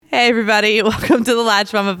Hey, everybody. Welcome to the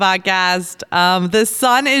Latch Mama podcast. The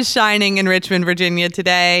sun is shining in Richmond, Virginia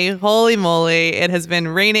today. Holy moly. It has been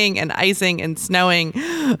raining and icing and snowing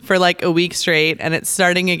for like a week straight, and it's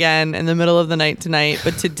starting again in the middle of the night tonight.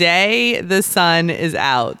 But today, the sun is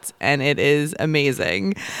out, and it is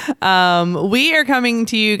amazing. We are coming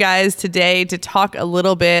to you guys today to talk a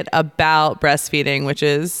little bit about breastfeeding, which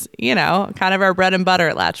is, you know, kind of our bread and butter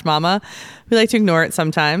at Latch Mama. We like to ignore it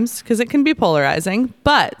sometimes because it can be polarizing,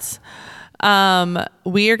 but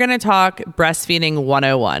we are going to talk breastfeeding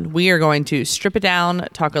 101. We are going to strip it down,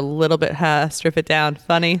 talk a little bit, strip it down,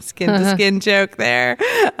 funny skin to skin joke there.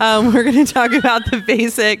 We're going to talk about the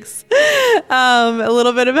basics, a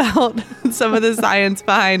little bit about some of the science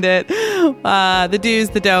behind it, the do's,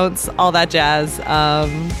 the don'ts, all that jazz.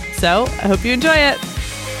 So I hope you enjoy it.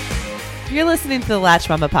 You're listening to the Latch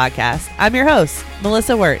Mama podcast. I'm your host,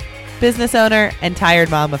 Melissa Wirt, business owner and tired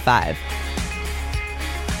mom of 5.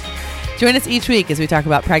 Join us each week as we talk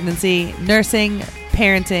about pregnancy, nursing,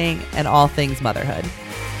 parenting, and all things motherhood.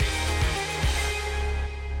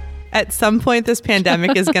 At some point, this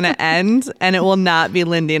pandemic is going to end, and it will not be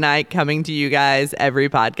Lindy and I coming to you guys every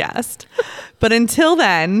podcast. But until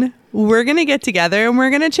then, we're going to get together and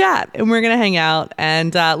we're going to chat and we're going to hang out.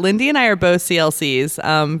 And Lindy and I are both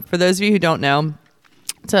CLCs. For those of you who don't know,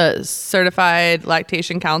 it's a certified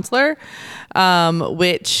lactation counselor,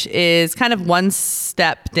 which is kind of one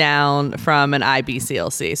step down from an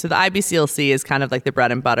IBCLC. So the IBCLC is kind of like the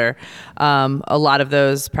bread and butter. A lot of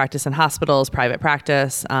those practice in hospitals, private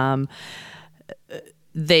practice.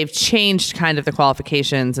 They've changed kind of the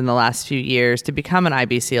qualifications in the last few years to become an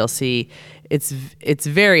IBCLC. It's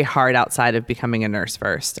very hard outside of becoming a nurse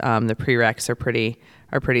first. The prereqs are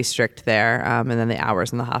pretty strict there, and then the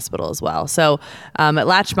hours in the hospital as well. So at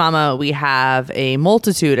Latch Mama, we have a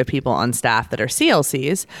multitude of people on staff that are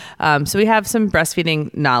CLCs. So we have some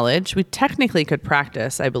breastfeeding knowledge. We technically could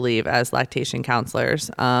practice, I believe, as lactation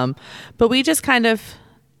counselors, but we just kind of,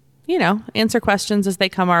 you know, answer questions as they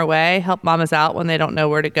come our way, help mamas out when they don't know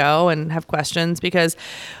where to go and have questions. Because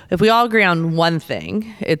if we all agree on one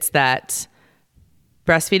thing, it's that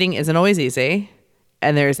breastfeeding isn't always easy,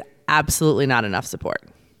 and there's absolutely not enough support.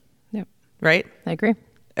 Yep. Right? I agree.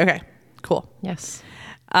 Okay, cool. Yes.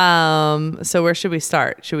 So where should we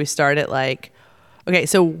start? Should we start at okay,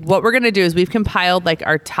 so what we're going to do is we've compiled like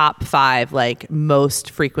our top 5 like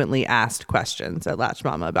most frequently asked questions at Latch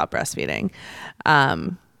Mama about breastfeeding.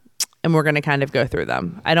 And we're going to kind of go through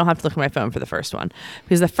them. I don't have to look at my phone for the first one,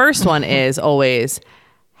 because the first one is always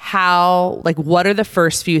what are the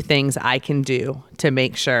first few things I can do to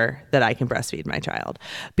make sure that I can breastfeed my child?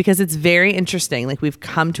 Because it's very interesting. Like, we've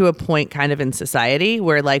come to a point kind of in society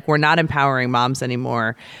where like we're not empowering moms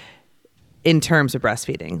anymore in terms of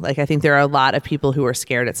breastfeeding. Like, I think there are a lot of people who are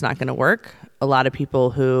scared it's not going to work. A lot of people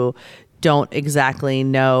who don't exactly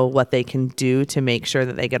know what they can do to make sure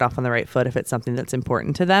that they get off on the right foot if it's something that's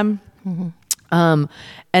important to them. Mm-hmm.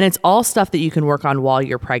 And it's all stuff that you can work on while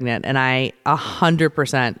you're pregnant. And I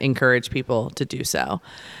 100% encourage people to do so.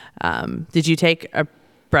 Did you take a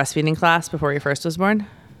breastfeeding class before your first was born?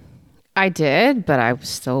 I did, but I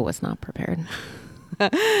still was not prepared.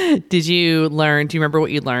 Did you learn? Do you remember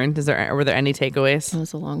what you learned? Were there any takeaways? It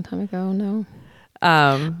was a long time ago. No.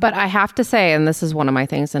 But I have to say, and this is one of my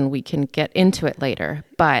things, and we can get into it later,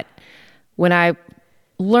 but when I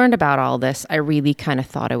learned about all this, I really kind of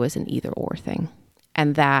thought it was an either or thing.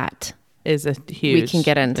 And that is a huge we can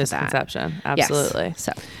get into misconception. That. Absolutely. Yes.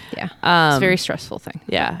 So yeah, it's a very stressful thing.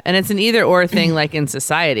 Yeah. And it's an either or thing like in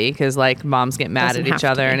society, because like moms get mad at each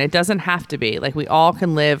other, and it doesn't have to be. Like, we all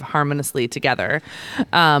can live harmoniously together.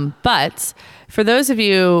 But for those of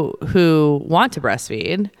you who want to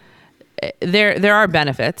breastfeed, there are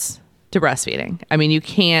benefits to breastfeeding. I mean, you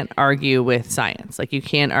can't argue with science. Like, you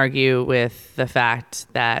can't argue with the fact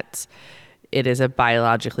that it is a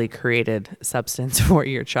biologically created substance for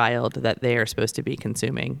your child that they are supposed to be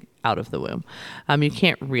consuming out of the womb. You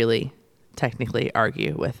can't really technically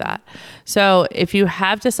argue with that. So if you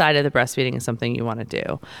have decided that breastfeeding is something you want to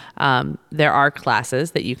do, there are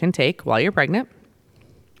classes that you can take while you're pregnant.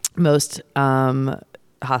 Most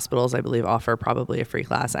hospitals, I believe, offer probably a free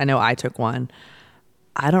class. I know I took one.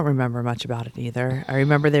 I don't remember much about it either. I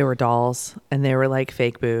remember they were dolls and they were like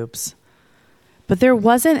fake boobs. But there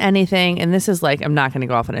wasn't anything, and this is like, I'm not going to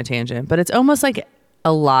go off on a tangent, but it's almost like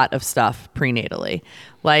a lot of stuff prenatally.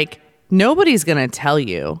 Like, nobody's going to tell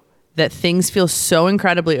you that things feel so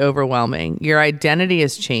incredibly overwhelming. Your identity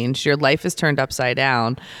has changed. Your life is turned upside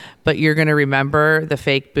down, but you're going to remember the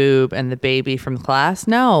fake boob and the baby from class?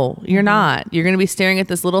 No, you're not. You're going to be staring at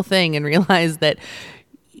this little thing and realize that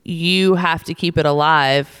you have to keep it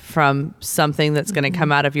alive from something that's going to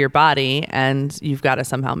come out of your body, and you've got to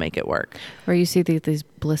somehow make it work. Or you see these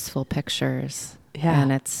blissful pictures. Yeah.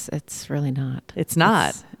 And it's really not. It's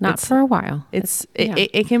not. It's for a while.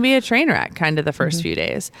 It can be a train wreck kind of the first few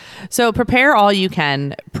days. So prepare all you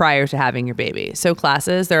can prior to having your baby. So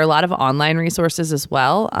classes, there are a lot of online resources as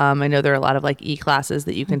well. I know there are a lot of like e-classes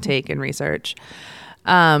that you can take and research.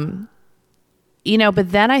 But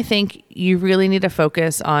then I think you really need to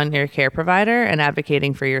focus on your care provider and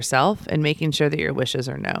advocating for yourself and making sure that your wishes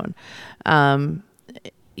are known.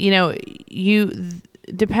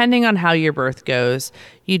 Depending on how your birth goes,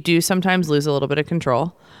 you do sometimes lose a little bit of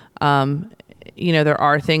control. There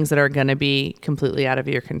are things that are going to be completely out of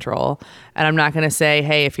your control. And I'm not going to say,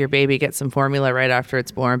 hey, if your baby gets some formula right after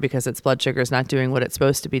it's born because its blood sugar is not doing what it's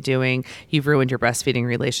supposed to be doing, you've ruined your breastfeeding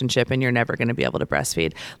relationship and you're never going to be able to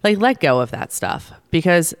breastfeed. Like, let go of that stuff.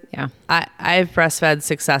 Because I've breastfed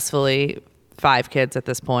successfully 5 kids at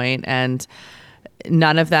this point, and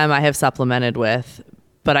none of them I have supplemented with.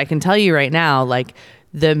 But I can tell you right now, like,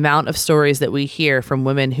 the amount of stories that we hear from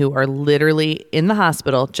women who are literally in the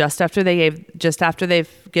hospital just after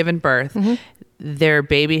they've given birth, their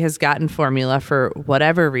baby has gotten formula for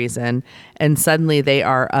whatever reason, and suddenly they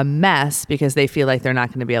are a mess because they feel like they're not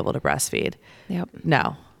going to be able to breastfeed. Yep.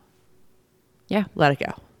 No. Yeah. Let it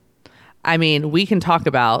go. I mean, we can talk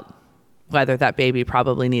about whether that baby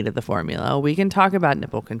probably needed the formula. We can talk about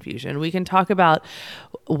nipple confusion. We can talk about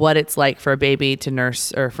what it's like for a baby to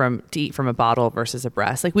nurse or to eat from a bottle versus a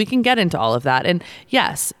breast. Like, we can get into all of that. And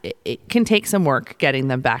yes, it can take some work getting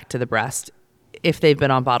them back to the breast if they've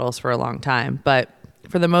been on bottles for a long time. But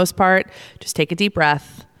for the most part, just take a deep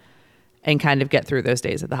breath and kind of get through those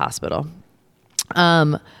days at the hospital.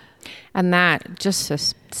 And that, just to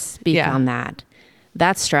speak on that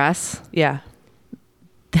stress. Yeah.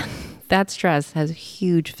 That stress has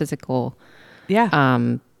huge physical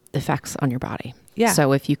effects on your body. Yeah.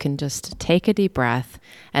 So if you can just take a deep breath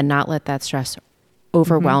and not let that stress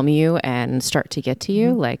overwhelm you and start to get to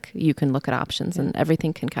you, like, you can look at options and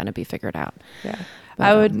everything can kind of be figured out. Yeah. But,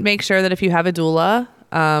 I would make sure that if you have a doula,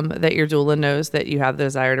 that your doula knows that you have the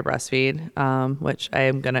desire to breastfeed, which I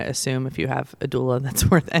am going to assume if you have a doula that's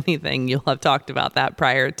worth anything, you'll have talked about that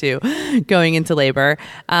prior to going into labor.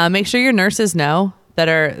 Make sure your nurses know that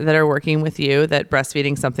are working with you that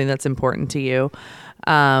breastfeeding is something that's important to you.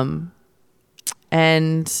 And,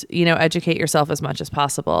 educate yourself as much as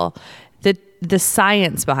possible. The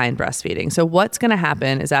science behind breastfeeding. So what's going to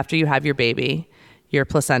happen is after you have your baby, your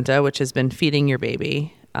placenta, which has been feeding your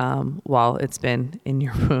baby while it's been in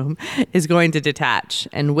your womb, is going to detach.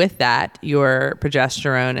 And with that, your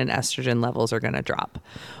progesterone and estrogen levels are going to drop.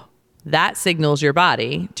 That signals your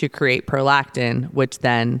body to create prolactin, which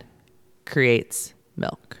then creates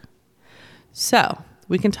milk. So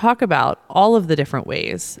we can talk about all of the different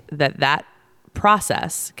ways that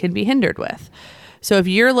process can be hindered with. So if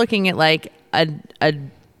you're looking at like a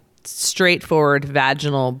straightforward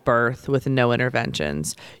vaginal birth with no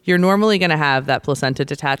interventions, you're normally going to have that placenta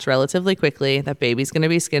detach relatively quickly. That baby's going to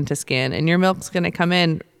be skin to skin, and your milk's going to come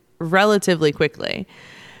in relatively quickly.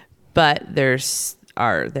 But there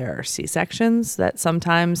are C-sections that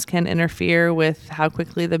sometimes can interfere with how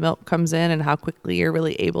quickly the milk comes in and how quickly you're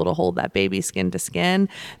really able to hold that baby skin to skin.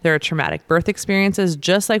 There are traumatic birth experiences,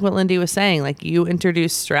 just like what Lindi was saying. Like, you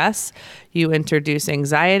introduce stress, you introduce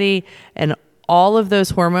anxiety, and all of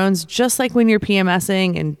those hormones, just like when you're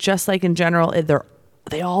PMSing and just like in general,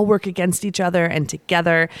 they all work against each other and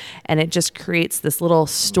together, and it just creates this little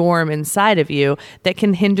storm inside of you that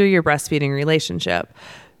can hinder your breastfeeding relationship.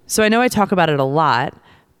 So I know I talk about it a lot,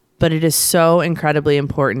 but it is so incredibly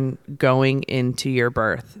important going into your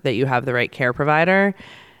birth that you have the right care provider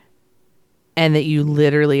and that you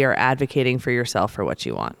literally are advocating for yourself for what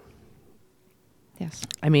you want. Yes.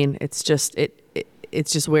 I mean, it's just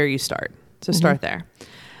where you start. So start there.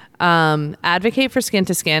 Advocate for skin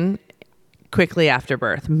to skin quickly after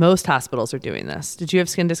birth. Most hospitals are doing this. Did you have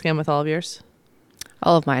skin to skin with all of yours?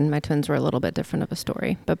 All of mine. My twins were a little bit different of a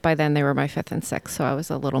story, but by then they were my 5th and 6th, so I was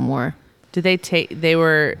a little more. Did they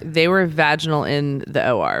were vaginal in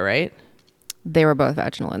the OR, right? They were both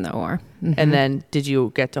vaginal in the OR. Mm-hmm. And then did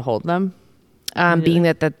you get to hold them? Being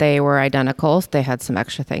that they were identical, they had some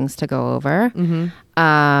extra things to go over.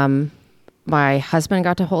 Mm-hmm. My husband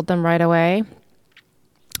got to hold them right away.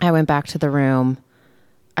 I went back to the room.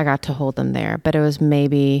 I got to hold them there, but it was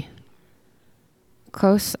maybe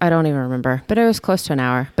close. I don't even remember, but it was close to an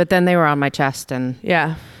hour. But then they were on my chest and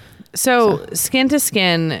yeah. So skin to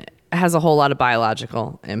skin has a whole lot of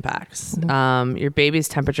biological impacts. Mm-hmm. Your baby's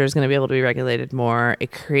temperature is going to be able to be regulated more.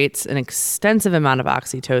 It creates an extensive amount of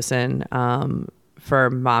oxytocin for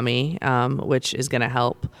mommy, which is going to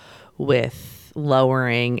help with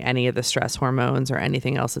lowering any of the stress hormones or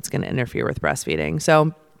anything else that's going to interfere with breastfeeding.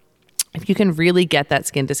 So if you can really get that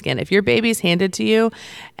skin to skin, if your baby's handed to you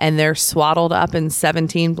and they're swaddled up in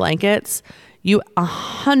 17 blankets, you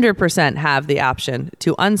 100% have the option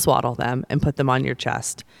to unswaddle them and put them on your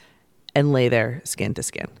chest and lay there skin to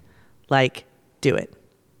skin. Like, do it.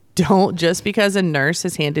 Don't, just because a nurse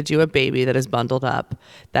has handed you a baby that is bundled up,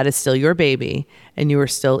 that is still your baby, and you are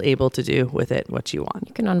still able to do with it what you want.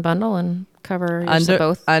 You can unbundle and cover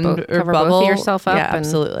both of yourself up. Yeah,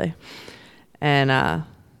 absolutely. And,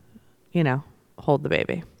 hold the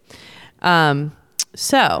baby.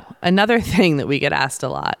 So another thing that we get asked a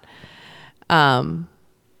lot,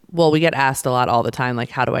 we get asked a lot all the time, like,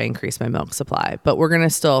 how do I increase my milk supply? But we're going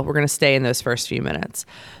to stay in those first few minutes.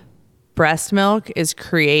 Breast milk is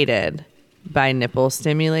created by nipple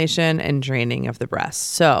stimulation and draining of the breast.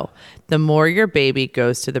 So the more your baby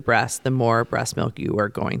goes to the breast, the more breast milk you are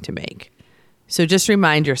going to make. So just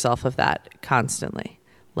remind yourself of that constantly.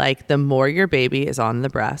 Like, the more your baby is on the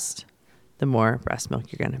breast, the more breast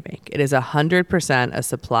milk you're going to make. It is 100% a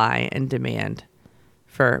supply and demand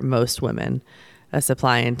for most women, a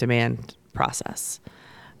supply and demand process.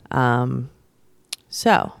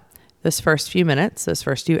 So those first few minutes, those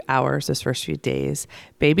first few hours, those first few days,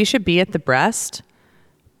 baby should be at the breast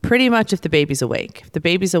pretty much if the baby's awake. If the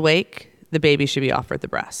baby's awake, the baby should be offered the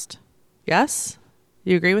breast. Yes?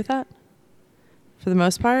 You agree with that? For the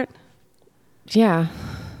most part? Yeah,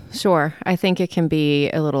 sure. I think it can be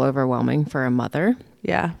a little overwhelming for a mother.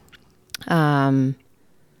 Yeah.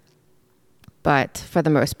 But for the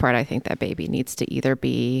most part, I think that baby needs to either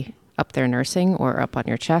be up there nursing or up on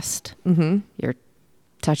your chest. Mm-hmm. You're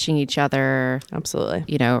touching each other. Absolutely.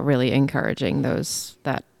 Really encouraging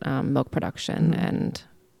that milk production and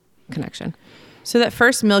connection. So that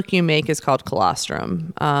first milk you make is called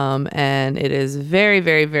colostrum, and it is very,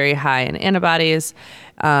 very, very high in antibodies,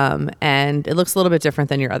 and it looks a little bit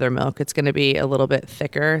different than your other milk. It's going to be a little bit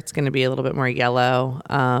thicker. It's going to be a little bit more yellow,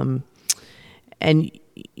 and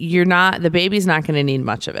the baby's not going to need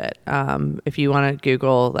much of it. If you want to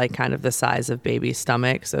Google like kind of the size of baby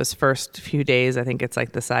stomachs, those first few days, I think it's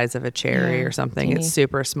like the size of a cherry or something. Teeny. It's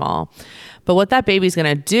super small. But what that baby's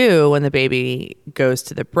going to do when the baby goes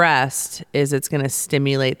to the breast is it's going to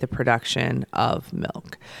stimulate the production of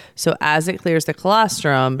milk. So as it clears the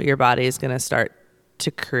colostrum, your body is going to start to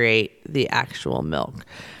create the actual milk.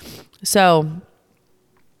 So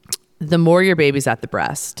the more your baby's at the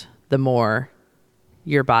breast, the more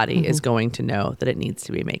your body is going to know that it needs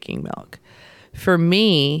to be making milk. For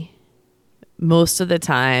me, most of the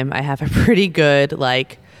time I have a pretty good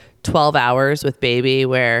 12 hours with baby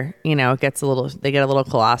where, they get a little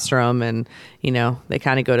colostrum and, they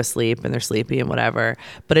kind of go to sleep and they're sleepy and whatever.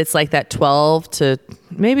 But it's like that 12 to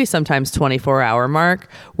maybe sometimes 24-hour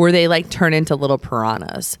mark where they turn into little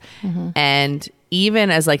piranhas. Mm-hmm. And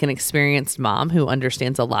even as an experienced mom who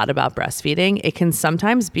understands a lot about breastfeeding, it can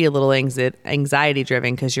sometimes be a little anxiety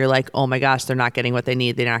driven because you're like, oh my gosh, they're not getting what they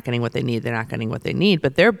need. They're not getting what they need. They're not getting what they need.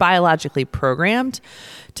 But they're biologically programmed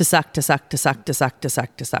to suck, to suck, to suck, to suck, to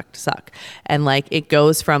suck, to suck, to suck. And it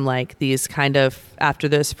goes from these kind of, after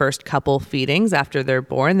those first couple feedings, after they're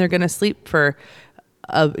born, they're going to sleep for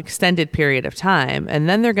an extended period of time. And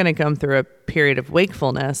then they're going to come through a period of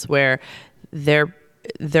wakefulness where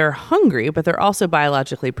they're hungry, but they're also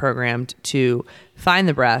biologically programmed to find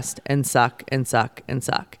the breast and suck and suck and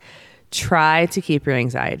suck. Try to keep your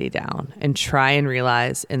anxiety down and try and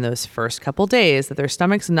realize in those first couple days that their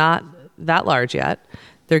stomach's not that large yet.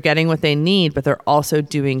 They're getting what they need, but they're also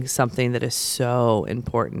doing something that is so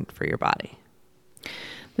important for your body.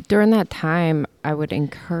 But during that time, I would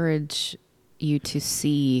encourage you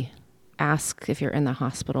to ask if you're in the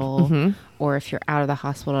hospital or if you're out of the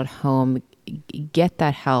hospital at home, get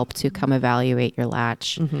that help to come evaluate your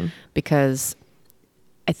latch, because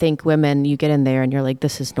I think women, you get in there and you're like,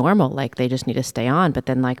 this is normal. They just need to stay on. But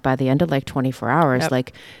then by the end of 24 hours,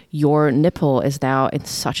 your nipple is now in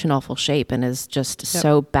such an awful shape and is just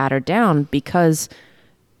so battered down because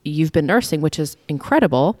you've been nursing, which is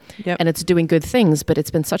incredible, and it's doing good things, but it's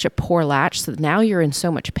been such a poor latch. So now you're in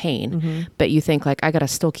so much pain, but you think I got to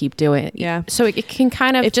still keep doing it. Yeah. So it can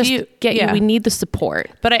kind of get you, we need the support.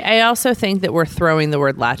 But I also think that we're throwing the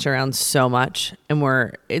word latch around so much, and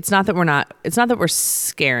it's not that we're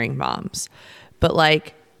scaring moms,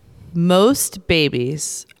 but most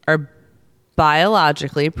babies are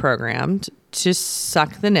biologically programmed to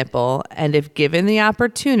suck the nipple. And if given the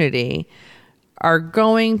opportunity, are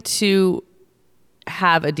going to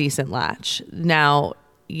have a decent latch. Now,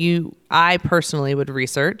 I personally would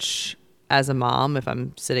research as a mom, if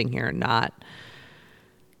I'm sitting here not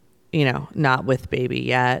not with baby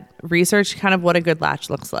yet, research kind of what a good latch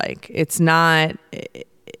looks like. It's not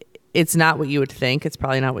what you would think. It's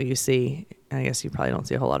probably not what you see. I guess you probably don't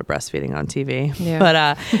see a whole lot of breastfeeding on TV,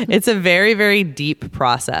 but it's a very, very deep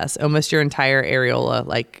process. Almost your entire areola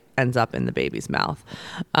like ends up in the baby's mouth.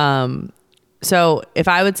 So if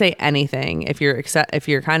I would say anything, if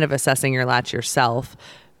you're kind of assessing your latch yourself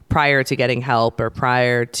prior to getting help or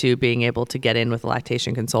prior to being able to get in with a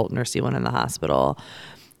lactation consultant or see one in the hospital,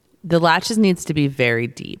 the latches needs to be very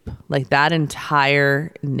deep. Like that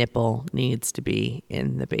entire nipple needs to be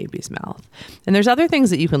in the baby's mouth. And there's other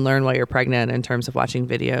things that you can learn while you're pregnant in terms of watching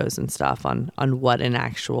videos and stuff on what an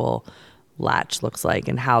actual latch looks like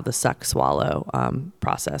and how the suck swallow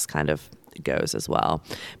process kind of goes as well.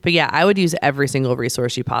 But yeah, I would use every single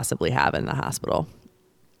resource you possibly have in the hospital.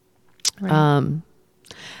 Right.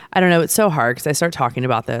 I don't know. It's so hard because I start talking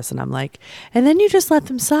about this and I'm like, and then you just let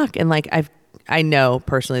them suck. And like, I know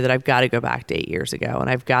personally that I've got to go back to 8 years ago and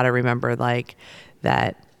I've got to remember like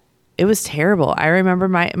that it was terrible. I remember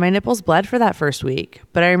my nipples bled for that first week,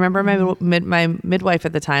 but I remember my midwife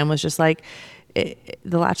at the time was just like,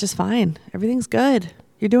 the latch is fine. Everything's good.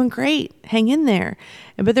 You're doing great. Hang in there.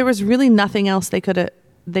 But there was really nothing else they could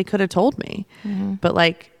have told me. Mm-hmm. But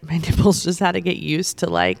like my nipples just had to get used to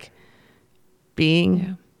like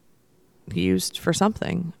being used for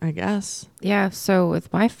something, I guess. Yeah. So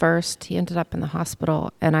with my first, he ended up in the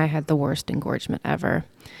hospital and I had the worst engorgement ever.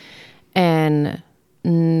 And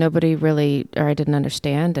nobody really, or I didn't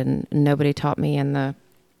understand, and nobody taught me, and the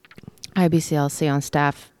IBCLC on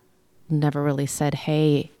staff never really said,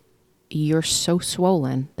 hey, you're so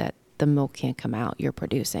swollen that the milk can't come out, you're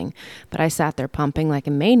producing. But I sat there pumping like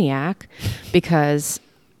a maniac because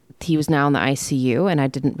he was now in the ICU and I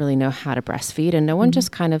didn't really know how to breastfeed. And no one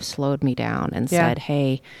just kind of slowed me down and said,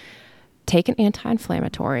 hey, take an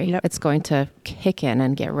anti-inflammatory. Yep. It's going to kick in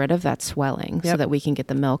and get rid of that swelling so that we can get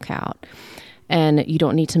the milk out. And you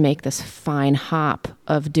don't need to make this fine hop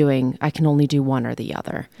of doing, I can only do one or the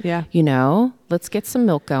other. Yeah. Let's get some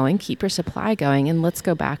milk going, keep your supply going, and let's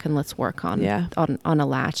go back and let's work on a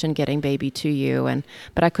latch and getting baby to you.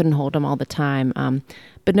 But I couldn't hold him all the time.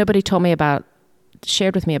 But nobody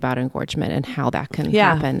shared with me about engorgement and how that can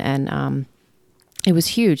happen. And it was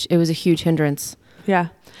huge. It was a huge hindrance. Yeah.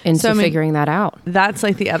 Into figuring that out. That's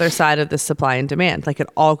like the other side of the supply and demand. Like it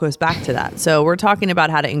all goes back to that. So we're talking about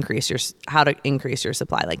how to increase your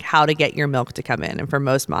supply, like how to get your milk to come in. And for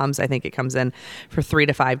most moms, I think it comes in for 3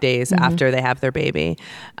 to 5 days after they have their baby.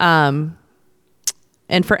 And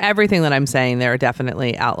for everything that I'm saying, there are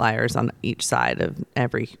definitely outliers on each side of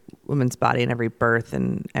every woman's body, and every birth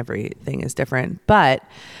and everything is different. But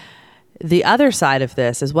the other side of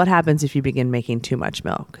this is what happens if you begin making too much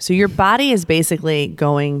milk. So your body is basically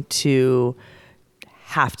going to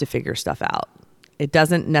have to figure stuff out. It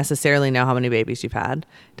doesn't necessarily know how many babies you've had.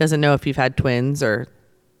 It doesn't know if you've had twins or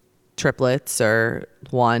triplets or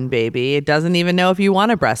one baby. It doesn't even know if you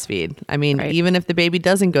want to breastfeed. I mean, even if the baby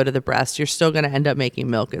doesn't go to the breast, you're still going to end up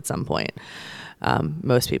making milk at some point.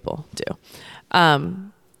 Most people do.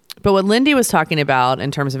 But what Lindi was talking about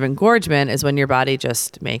in terms of engorgement is when your body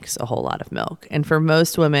just makes a whole lot of milk. And for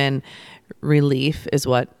most women, relief is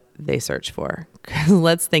what they search for.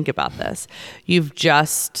 Let's think about this. You've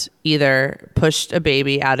just either pushed a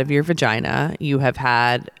baby out of your vagina, you've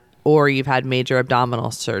had major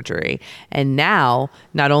abdominal surgery. And now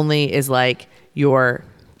not only is like your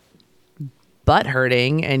butt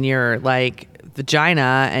hurting and your like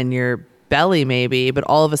vagina and your belly maybe, but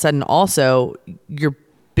all of a sudden also your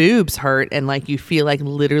boobs hurt and like you feel like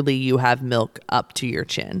literally you have milk up to your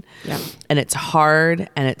chin. Yeah. And it's hard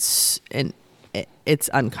and it's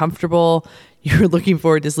uncomfortable. You're looking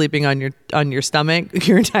forward to sleeping on your stomach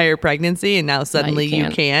your entire pregnancy, and now suddenly you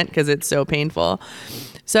can't because it's so painful.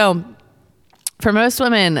 So for most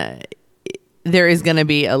women, there is going to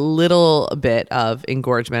be a little bit of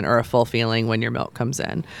engorgement or a full feeling when your milk comes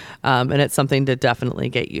in. And it's something to definitely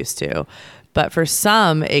get used to. But for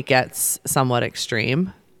some, it gets somewhat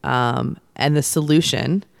extreme. And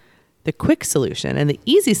the quick solution and the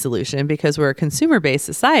easy solution, because we're a consumer-based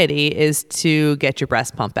society, is to get your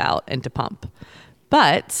breast pump out and to pump.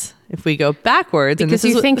 But if we go backwards, because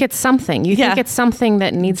you think it's something, think it's something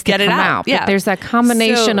that needs to come out. But there's that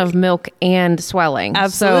combination of milk and swelling.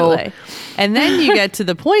 Absolutely. And then you get to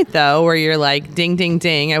the point though, where you're like, ding, ding,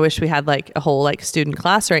 ding. I wish we had like a whole like student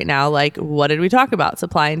class right now. Like, what did we talk about?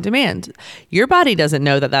 Supply and demand. Your body doesn't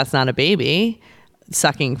know that that's not a baby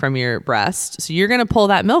sucking from your breast. So you're going to pull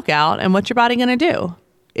that milk out, and what's your body going to do?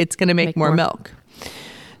 It's going to make more milk.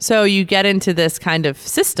 So you get into this kind of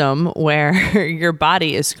system where your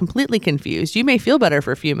body is completely confused. You may feel better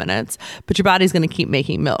for a few minutes, but your body's going to keep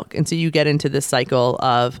making milk. And so you get into this cycle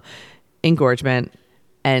of engorgement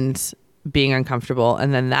and being uncomfortable.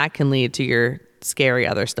 And then that can lead to your scary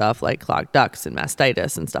other stuff like clogged ducts and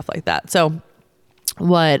mastitis and stuff like that. So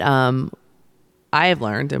what I have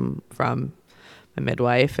learned from my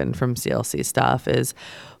midwife and from CLC stuff is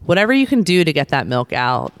whatever you can do to get that milk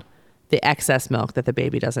out, the excess milk that the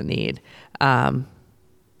baby doesn't need,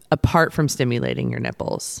 apart from stimulating your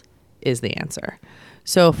nipples, is the answer.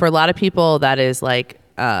 So for a lot of people, that is like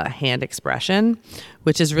hand expression,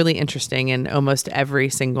 which is really interesting. In almost every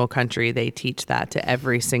single country, they teach that to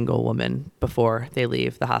every single woman before they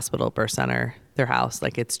leave the hospital, birth center, their house.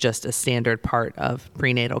 Like it's just a standard part of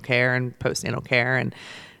prenatal care and postnatal care, and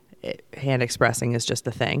hand expressing is just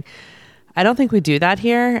a thing. I don't think we do that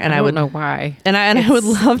here, and I would know why. And I would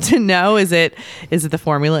love to know: is it the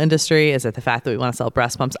formula industry? Is it the fact that we want to sell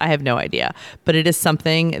breast pumps? I have no idea, but it is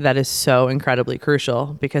something that is so incredibly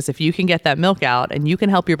crucial, because if you can get that milk out and you can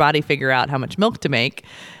help your body figure out how much milk to make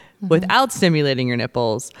without stimulating your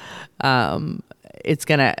nipples, it's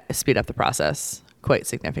going to speed up the process quite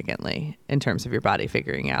significantly in terms of your body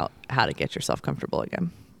figuring out how to get yourself comfortable again.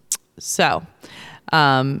 So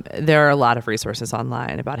there are a lot of resources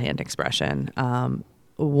online about hand expression.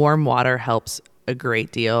 Warm water helps a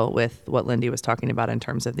great deal with what Lindy was talking about in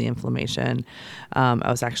terms of the inflammation. I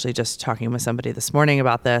was actually just talking with somebody this morning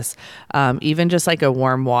about this. Even just like a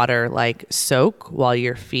warm water, like soak while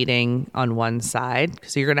you're feeding on one side,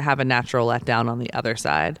 because you're going to have a natural letdown on the other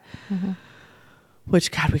side.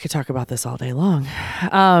 Which, God, we could talk about this all day long.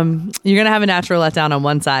 You're going to have a natural letdown on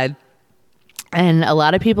one side. And a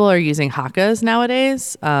lot of people are using Hakas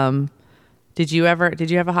nowadays. Did you have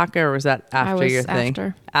a Haka, or was that after your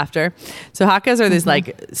thing? After. So Hakas are these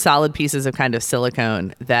like solid pieces of kind of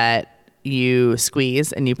silicone that you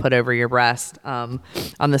squeeze and you put over your breast on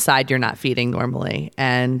the side you're not feeding normally.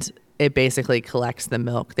 And it basically collects the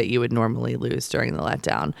milk that you would normally lose during the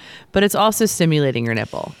letdown. But it's also stimulating your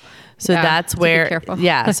nipple. So that's where,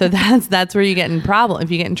 so that's where you get in problem. If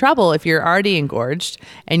you get in trouble, if you're already engorged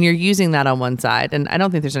and you're using that on one side, and I don't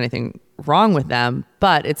think there's anything wrong with them,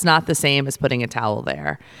 but it's not the same as putting a towel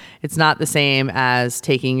there. It's not the same as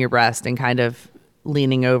taking your breast and kind of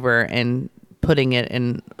leaning over and putting it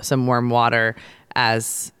in some warm water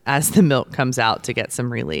as the milk comes out to get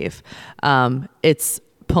some relief. It's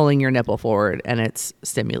pulling your nipple forward and it's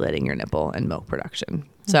stimulating your nipple and milk production.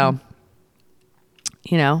 So,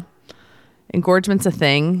 engorgement's a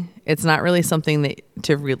thing. It's not really something that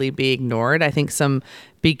to really be ignored. I think some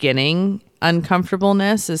beginning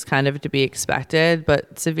uncomfortableness is kind of to be expected,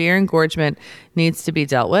 but severe engorgement needs to be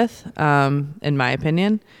dealt with, in my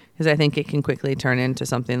opinion, because I think it can quickly turn into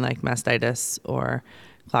something like mastitis or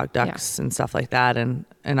clogged ducts and stuff like that. And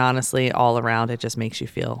honestly, all around, it just makes you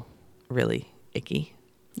feel really icky.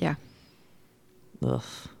 Yeah. Ugh.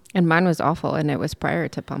 And mine was awful, and it was prior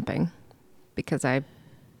to pumping, because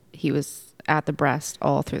he was at the breast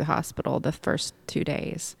all through the hospital the first 2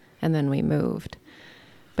 days, and then we moved.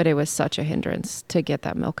 But it was such a hindrance to get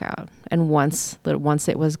that milk out. And once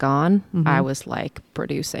it was gone, I was like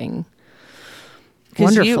producing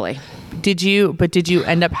wonderfully. Did you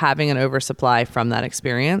end up having an oversupply from that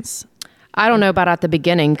experience? I don't know about at the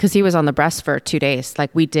beginning, because he was on the breast for 2 days. Like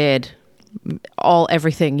we did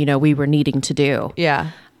everything, we were needing to do. Yeah.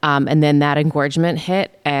 And then that engorgement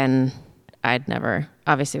hit, and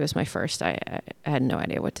obviously it was my first. I had no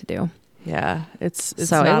idea what to do. Yeah. It's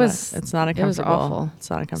not a comfortable. It was awful. It's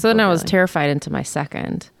not a comfortable. So then I was terrified into my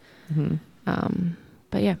second.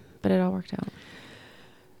 But it all worked out.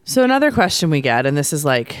 So another question we get, and this is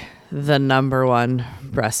like the number one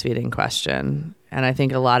breastfeeding question, and I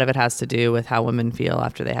think a lot of it has to do with how women feel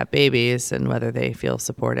after they have babies and whether they feel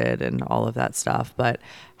supported and all of that stuff. But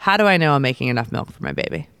how do I know I'm making enough milk for my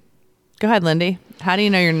baby? Go ahead, Lindy. How do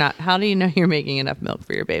you know you're making enough milk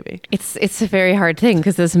for your baby? It's a very hard thing,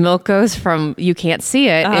 because this milk goes from you can't see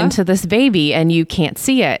it into this baby, and you can't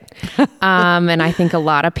see it. And I think a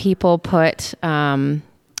lot of people put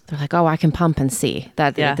they're like, oh, I can pump and see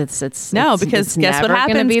that. Yeah. Because guess what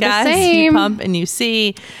happens, guys? You pump and you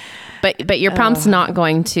see. But your pump's not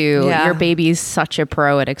going to, your baby's such a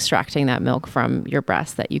pro at extracting that milk from your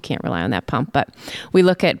breast that you can't rely on that pump. But we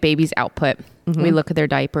look at baby's output. We look at their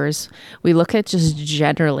diapers. We look at just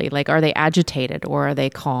generally, like, are they agitated or are they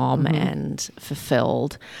calm and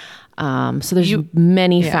fulfilled? So there's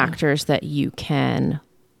many factors that you can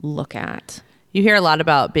look at. You hear a lot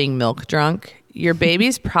about being milk drunk. your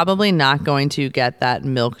baby's probably not going to get that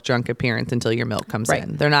milk drunk appearance until your milk comes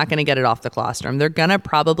in. They're not going to get it off the colostrum. They're going to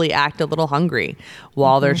probably act a little hungry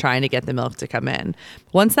while they're trying to get the milk to come in.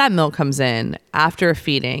 Once that milk comes in, after a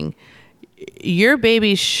feeding, your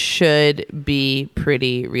baby should be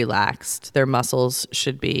pretty relaxed. Their muscles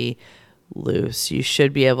should be loose. You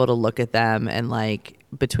should be able to look at them and like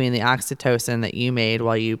between the oxytocin that you made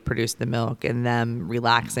while you produced the milk and them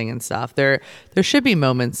relaxing and stuff, there should be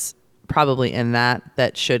moments probably in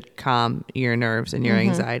that should calm your nerves and your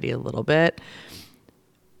anxiety a little bit.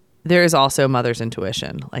 There is also mother's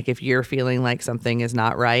intuition. Like if you're feeling like something is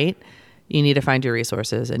not right, you need to find your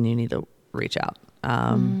resources and you need to reach out.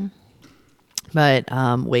 But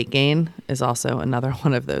weight gain is also another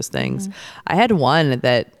one of those things. I had one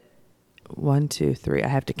that 1, 2, 3. I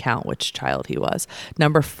have to count which child he was.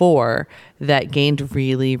 Number 4 that gained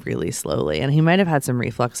really, really slowly. And he might have had some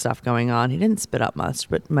reflux stuff going on. He didn't spit up much,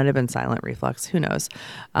 but might have been silent reflux. Who knows?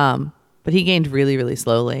 But he gained really, really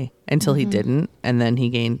slowly until he didn't. And then he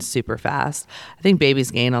gained super fast. I think babies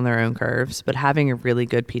gain on their own curves, but having a really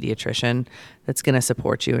good pediatrician that's going to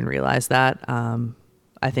support you and realize that,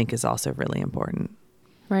 I think is also really important.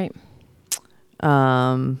 Right.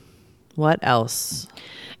 What else?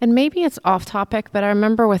 And maybe it's off topic, but I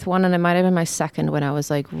remember with one, and it might have been my second, when I was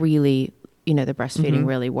like really, the breastfeeding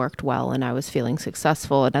really worked well and I was feeling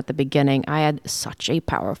successful. And at the beginning, I had such a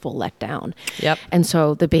powerful letdown. Yep. And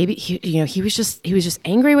so the baby, he was just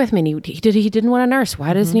angry with me. And he didn't want to nurse.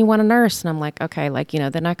 Why doesn't he want to nurse? And I'm like, okay,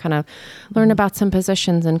 then I kind of learn about some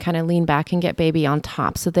positions and kind of lean back and get baby on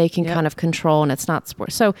top so they can kind of control, and it's not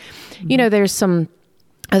sport. So, there's some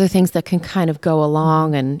other things that can kind of go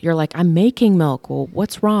along, and you're like, I'm making milk. Well,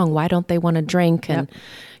 what's wrong? Why don't they want to drink? And,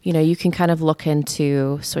 you can kind of look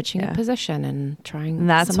into switching a position and trying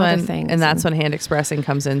other things. And that's when hand expressing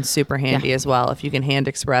comes in super handy as well. If you can hand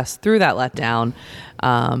express through that letdown,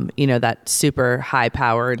 that super high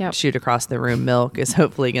powered shoot across the room milk is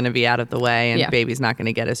hopefully going to be out of the way, and baby's not going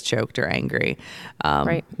to get as choked or angry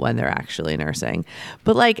when they're actually nursing.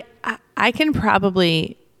 But like, I can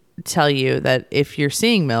probably tell you that if you're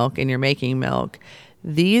seeing milk and you're making milk,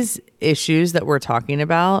 these issues that we're talking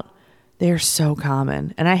about, they're so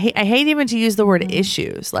common. And I hate even to use the word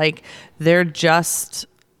issues. Like, they're just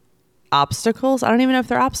obstacles. I don't even know if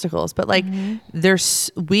they're obstacles, but like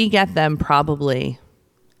we get them probably,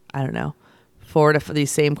 I don't know,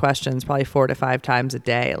 these same questions, probably 4 to 5 times a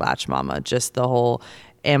day at Latch Mama. Just the whole,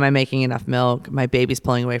 am I making enough milk? My baby's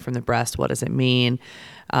pulling away from the breast. What does it mean?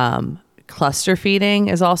 Cluster feeding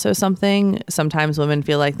is also something. Sometimes women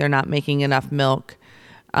feel like they're not making enough milk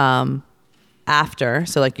after.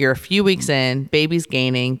 So like you're a few weeks in, baby's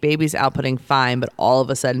gaining, baby's outputting fine, but all of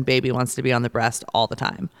a sudden baby wants to be on the breast all the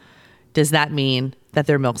time. Does that mean that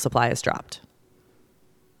their milk supply has dropped?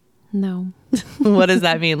 No. What does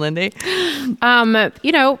that mean, Lindy?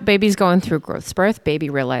 Baby's going through growth spurt. Baby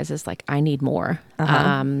realizes like, I need more.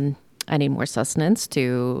 I need more sustenance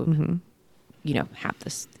to have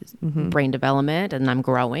this brain development, and I'm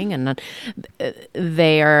growing, and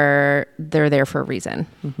they're there for a reason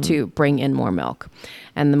to bring in more milk.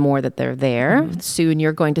 And the more that they're there, soon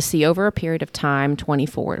you're going to see over a period of time,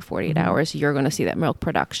 24 to 48 hours, you're going to see that milk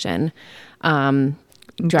production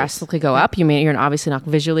drastically go up. You're obviously not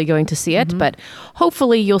visually going to see it, but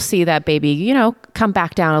hopefully you'll see that baby, come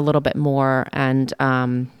back down a little bit more and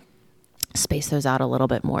space those out a little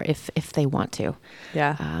bit more if they want to.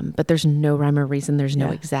 Yeah. But there's no rhyme or reason. There's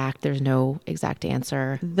no exact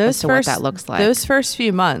answer as to what that looks like. Those first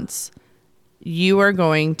few months, you are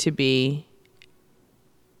going to be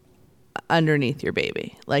underneath your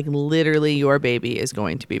baby. Like literally your baby is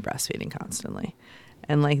going to be breastfeeding constantly.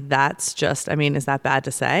 And like, that's just, is that bad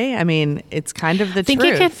to say? It's kind of the truth. I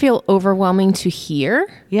think it can feel overwhelming to hear.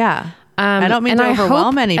 Yeah. I don't mean to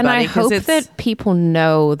overwhelm anybody. And I hope that people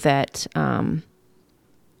know that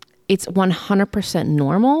it's 100%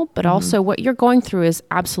 normal, but also what you're going through is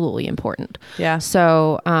absolutely important. Yeah.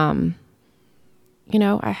 So, I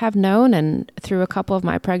have known, and through a couple of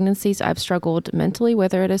my pregnancies, I've struggled mentally,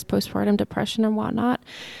 whether it is postpartum depression or whatnot.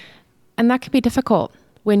 And that can be difficult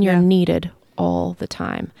when you're needed all the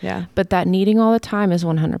time. Yeah. But that needing all the time is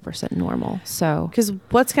 100% normal. So, because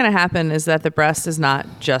what's going to happen is that the breast is not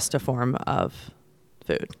just a form of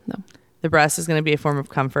food. No. The breast is going to be a form of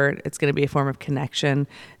comfort. It's going to be a form of connection.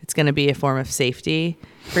 It's going to be a form of safety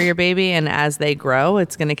for your baby. And as they grow,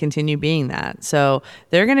 it's going to continue being that. So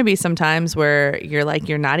there are going to be some times where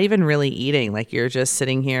you're not even really eating. Like you're just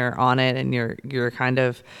sitting here on it and you're kind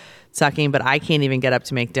of sucking, but I can't even get up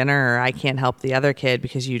to make dinner, or I can't help the other kid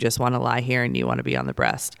because you just want to lie here and you want to be on the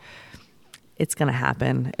breast. It's going to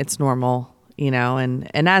happen. It's normal.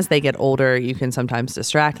 and as they get older, you can sometimes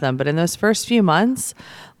distract them. But in those first few months,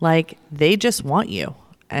 like, they just want you.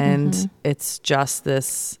 And it's just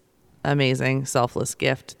this amazing, selfless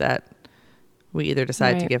gift that we either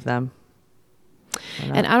decide to give them.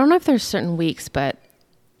 And I don't know if there's certain weeks, but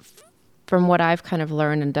from what I've kind of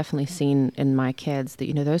learned and definitely seen in my kids,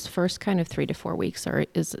 that, those first kind of 3 to 4 weeks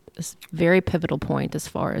is a very pivotal point as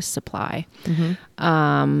far as supply.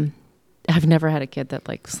 I've never had a kid that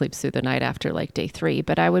like sleeps through the night after like day 3,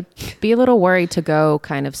 but I would be a little worried to go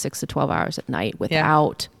kind of 6 to 12 hours at night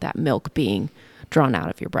without that milk being drawn out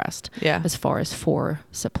of your breast as far as for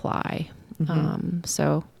supply.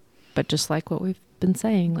 But just like what we've been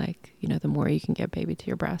saying, like, the more you can get baby to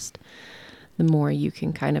your breast, the more you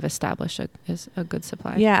can kind of establish a good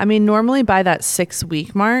supply. Yeah. I mean, normally by that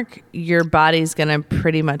 6-week mark, your body's going to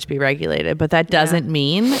pretty much be regulated, but that doesn't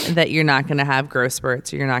mean that you're not going to have growth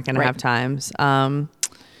spurts or you're not going to have times.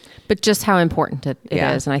 But just how important it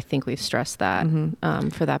is. And I think we've stressed that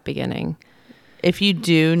for that beginning. If you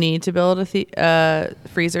do need to build a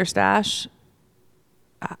freezer stash,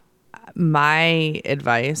 my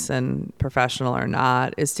advice, and professional or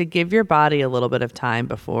not, is to give your body a little bit of time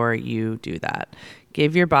before you do that.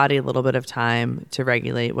 Give your body a little bit of time to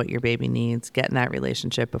regulate what your baby needs. Get in that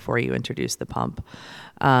relationship before you introduce the pump.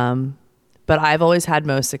 But I've always had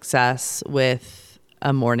most success with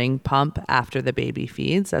a morning pump after the baby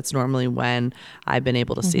feeds. That's normally when I've been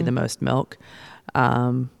able to see the most milk.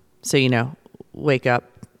 So, wake up,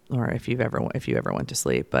 or if you ever went to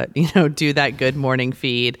sleep, but do that good morning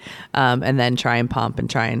feed, and then try and pump and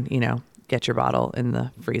try and get your bottle in the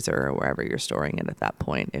freezer or wherever you're storing it at that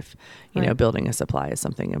point, if building a supply is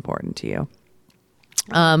something important to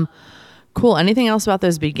you. Cool. Anything else about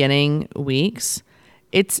those beginning weeks?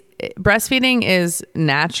 Breastfeeding is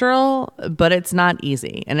natural, but it's not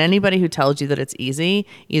easy. And anybody who tells you that it's easy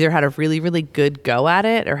either had a really, really good go at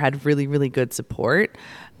it or had really, really good support.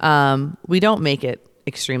 We don't make it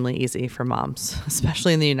extremely easy for moms,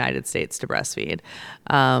 especially in the United States, to breastfeed.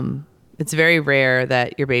 It's very rare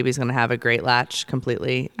that your baby's going to have a great latch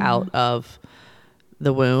completely out of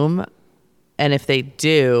the womb. And if they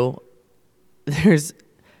do, there's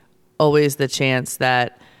always the chance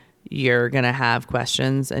that you're going to have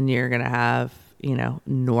questions and you're going to have,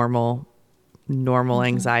 normal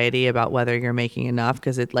anxiety about whether you're making enough.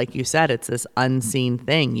 Because like you said, it's this unseen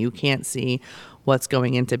thing. You can't see what's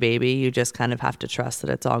going into baby. You just kind of have to trust that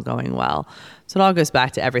it's all going well. So it all goes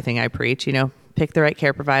back to everything I preach, pick the right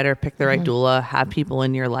care provider, pick the right doula, have people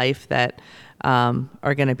in your life that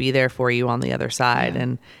are going to be there for you on the other side.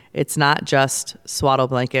 And it's not just swaddle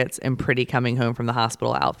blankets and pretty coming home from the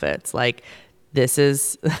hospital outfits. Like, this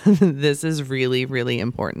is really, really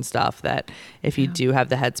important stuff that if you do have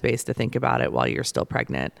the headspace to think about it while you're still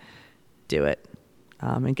pregnant, do it,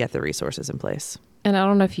 and get the resources in place. And I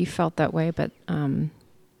don't know if you felt that way, but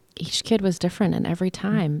each kid was different. And every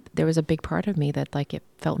time there was a big part of me that like it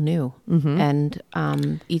felt new. And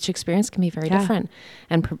each experience can be very different.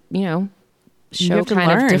 And, show kind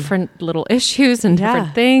of different little issues and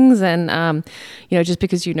different things. And, just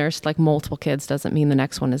because you nursed like multiple kids doesn't mean the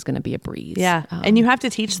next one is going to be a breeze. Yeah. And you have to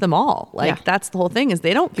teach them all. Like that's the whole thing, is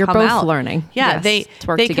they don't You're come both out learning. Yeah. Yes,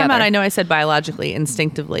 they come out, I know I said biologically,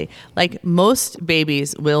 instinctively. Like, most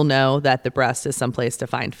babies will know that the breast is someplace to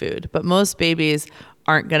find food, but most babies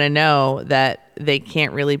aren't going to know that they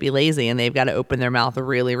can't really be lazy and they've got to open their mouth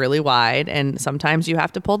really, really wide. And sometimes you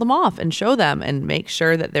have to pull them off and show them and make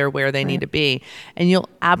sure that they're where they need to be. And you'll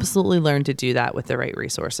absolutely learn to do that with the right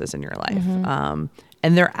resources in your life.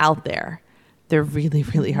 And they're out there. They're really,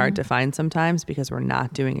 really hard to find sometimes because we're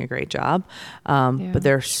not doing a great job. But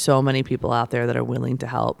there are so many people out there that are willing to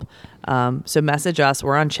help. So message us.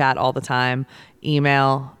 We're on chat all the time.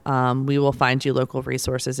 Email. We will find you local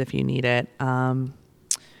resources if you need it.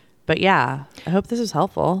 But yeah, I hope this was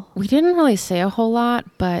helpful. We didn't really say a whole lot,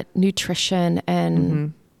 but nutrition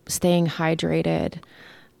and staying hydrated,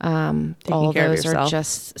 all of those are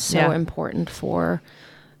just so important for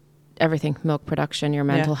everything, milk production, your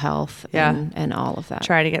mental health, and all of that.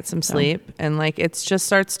 Try to get some sleep. And like, it's just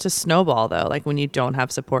starts to snowball though. Like, when you don't have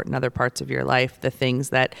support in other parts of your life, the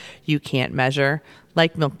things that you can't measure,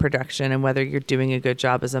 like milk production and whether you're doing a good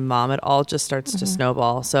job as a mom, it all just starts to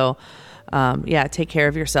snowball. So take care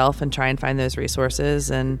of yourself and try and find those resources,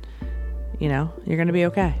 and you're going to be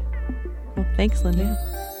okay. Well, thanks, Linda.